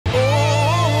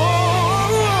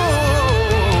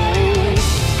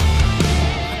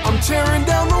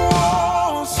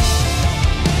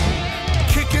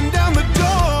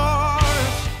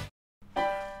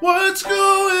What's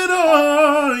going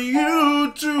on,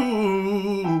 YouTube?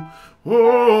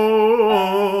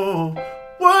 Oh,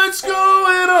 what's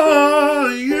going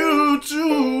on,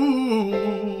 YouTube?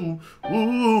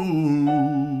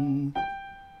 Ooh.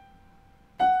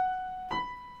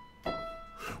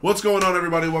 What's going on,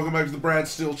 everybody? Welcome back to the Brad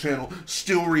Steele channel.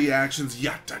 Steele Reactions,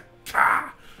 Yataka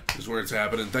is where it's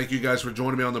happening. Thank you guys for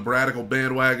joining me on the Bradical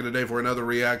bandwagon today for another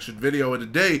reaction video. And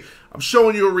today, I'm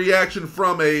showing you a reaction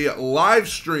from a live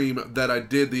stream that I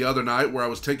did the other night where I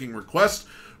was taking requests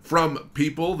from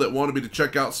people that wanted me to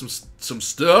check out some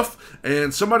stuff.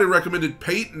 And somebody recommended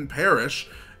PEYTON Parrish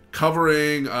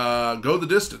covering Go the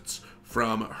Distance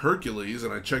from Hercules.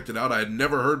 And I checked it out. I had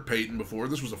never heard PEYTON before.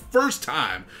 This was the first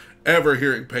time ever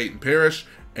hearing PEYTON Parrish.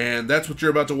 And that's what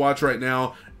you're about to watch right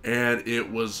now. And it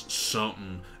was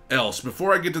something else.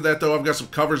 Before I get to that, though, I've got some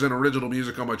covers and original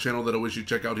music on my channel that I wish you'd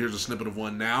check out. Here's a snippet of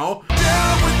one now.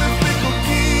 Down with the fickle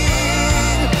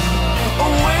king,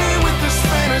 away with this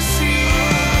fantasy.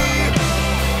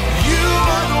 You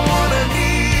are the one I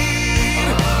need.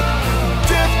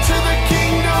 Death to the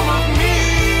kingdom of me.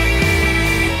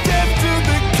 Death to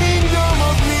the kingdom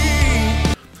of me.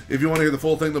 If you want to hear the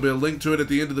full thing, there'll be a link to it at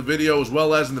the end of the video, as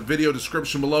well as in the video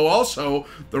description below. Also,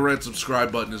 the red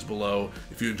subscribe button is below.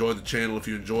 If you enjoy the channel, if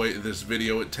you enjoy this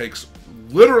video, it takes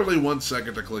literally 1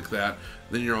 second to click that.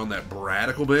 Then you're on that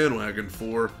Bradical bandwagon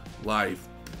for life,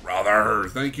 brother.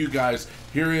 Thank you, guys.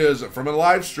 Here he is from a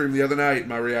live stream the other night,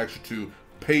 my reaction to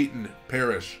PEYTON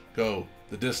Parrish, Go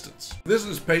the Distance. This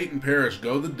is PEYTON Parrish,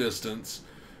 Go the Distance.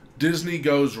 Disney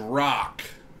Goes Rock.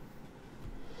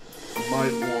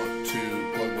 Might want to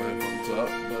plug my headphones up,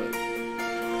 but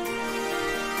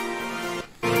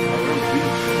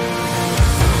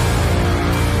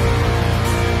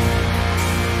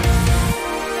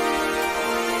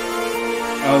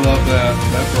I love that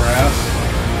brass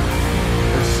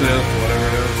or synth, whatever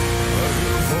it is.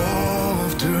 I've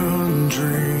often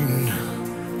dreamed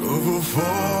of a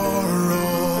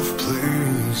far-off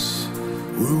place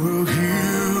where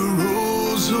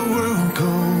heroes are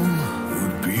welcome.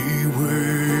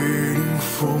 Waiting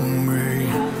for me.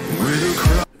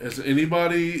 Has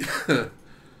anybody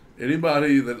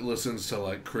anybody that listens to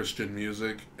like Christian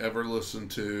music ever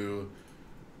listened to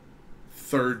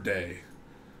Third Day?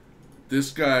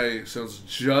 This guy sounds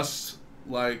just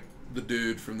like the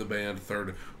dude from the band Third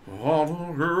Day.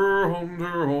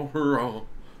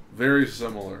 Very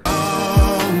similar.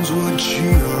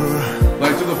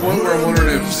 Like to the point where I'm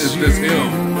wondering if this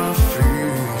him.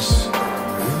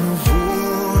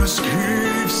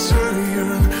 Keep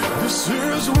saying, this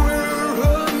is where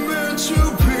I'm meant to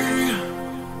be.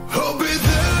 I'll be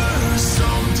there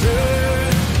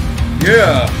someday.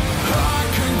 Yeah. I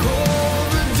can go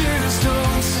the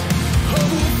distance. I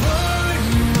will find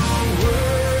my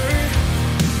way.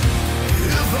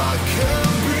 If I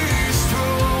can be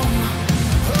strong,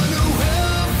 I know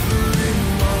every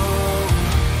mile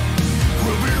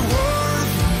will be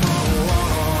worth my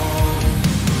while.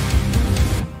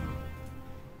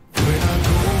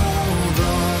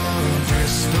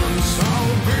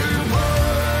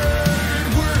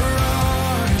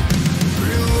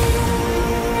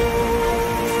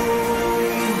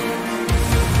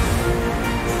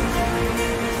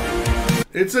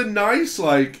 It's a nice,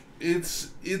 like,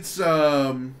 it's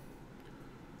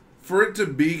for it to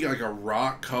be like a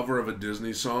rock cover of a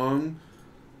Disney song,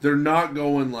 they're not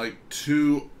going like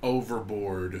too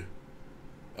overboard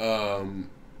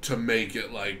to make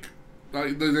it like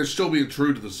they're still being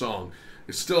true to the song.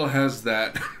 It still has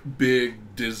that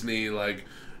big Disney like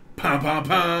pam pam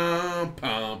pam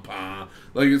pam pam,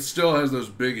 like it still has those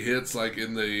big hits like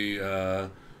in the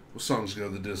what songs Go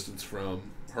the Distance from?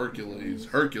 Hercules.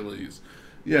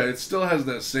 Yeah, it still has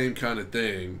that same kind of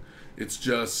thing. It's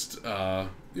just, you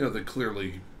know, they're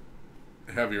clearly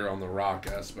heavier on the rock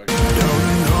aspect.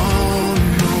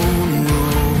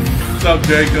 What's up,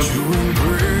 Jacob?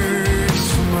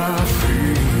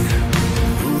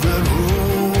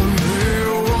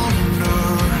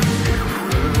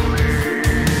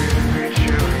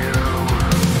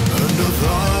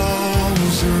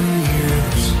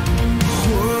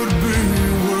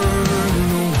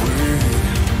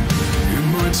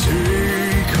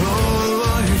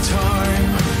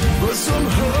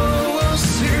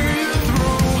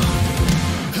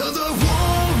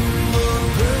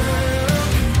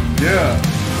 Yeah.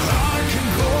 I can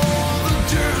go the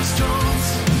distance,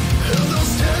 and I'll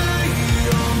stay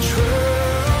on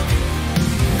track.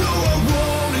 No, I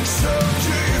won't accept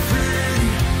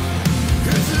defeat.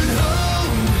 It's an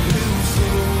downhill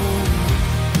zone,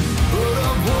 but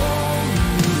I won't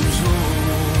lose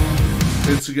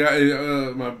hope. It's a guy.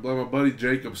 My buddy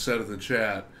Jacob said in the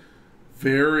chat,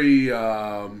 very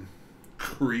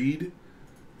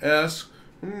Creed-esque.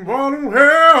 Bottom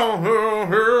hell, hell,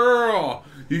 hell.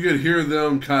 You could hear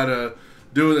them kind of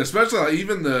doing it, especially like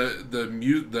even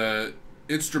the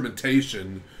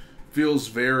instrumentation feels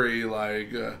very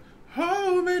like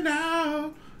hold me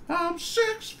now, I'm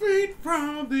 6 feet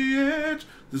from the edge.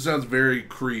 This sounds very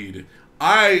Creed.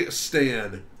 I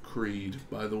stan Creed,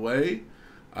 by the way.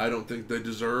 I don't think they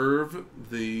deserve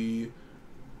the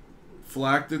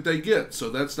flack that they get, so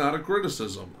that's not a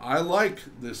criticism. I like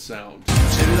this sound. Till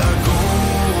I go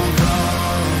the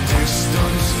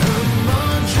distance and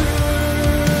my journey's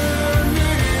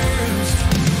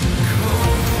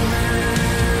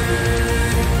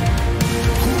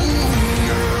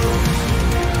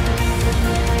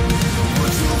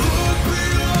but to look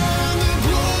beyond the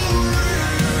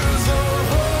glories of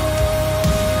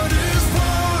what is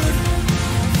part.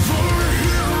 For a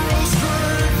hero's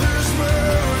strength is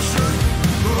measured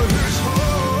by his heart.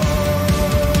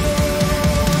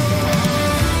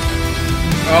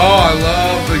 Oh, I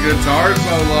love the guitar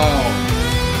solo.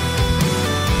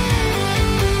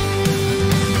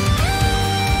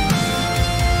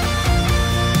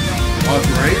 Oh, it's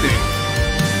raining.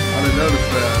 I didn't notice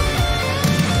that.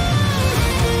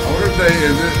 I wonder if they,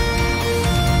 is it?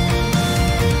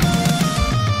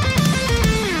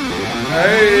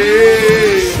 Hey!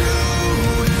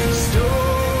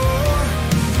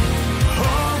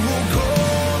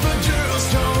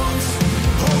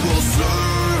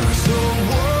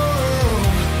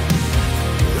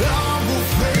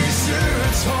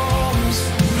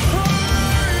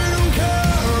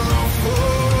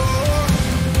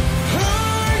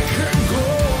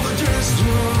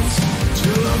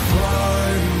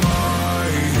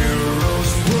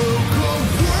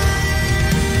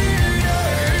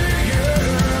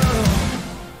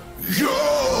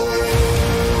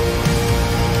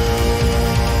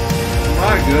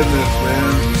 My goodness,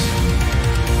 man.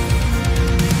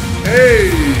 Hey!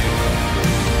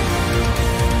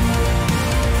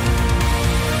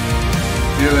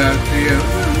 Hear that piano?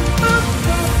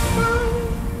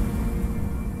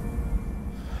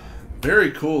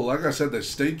 Very cool. Like I said, they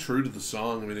stayed true to the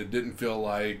song. I mean, it didn't feel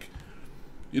like,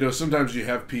 you know, sometimes you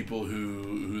have people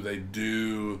who they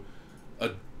do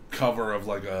a cover of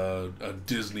like a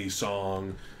Disney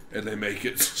song and they make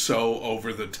it so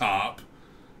over the top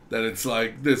that it's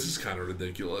like, this is kind of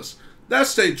ridiculous. That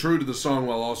stayed true to the song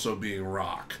while also being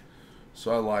rock.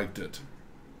 So I liked it.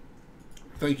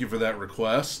 Thank you for that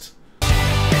request.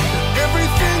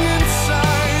 Everything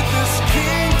inside this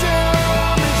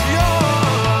kingdom is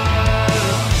yours.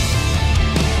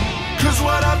 'Cause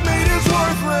what I've made is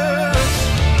worthless.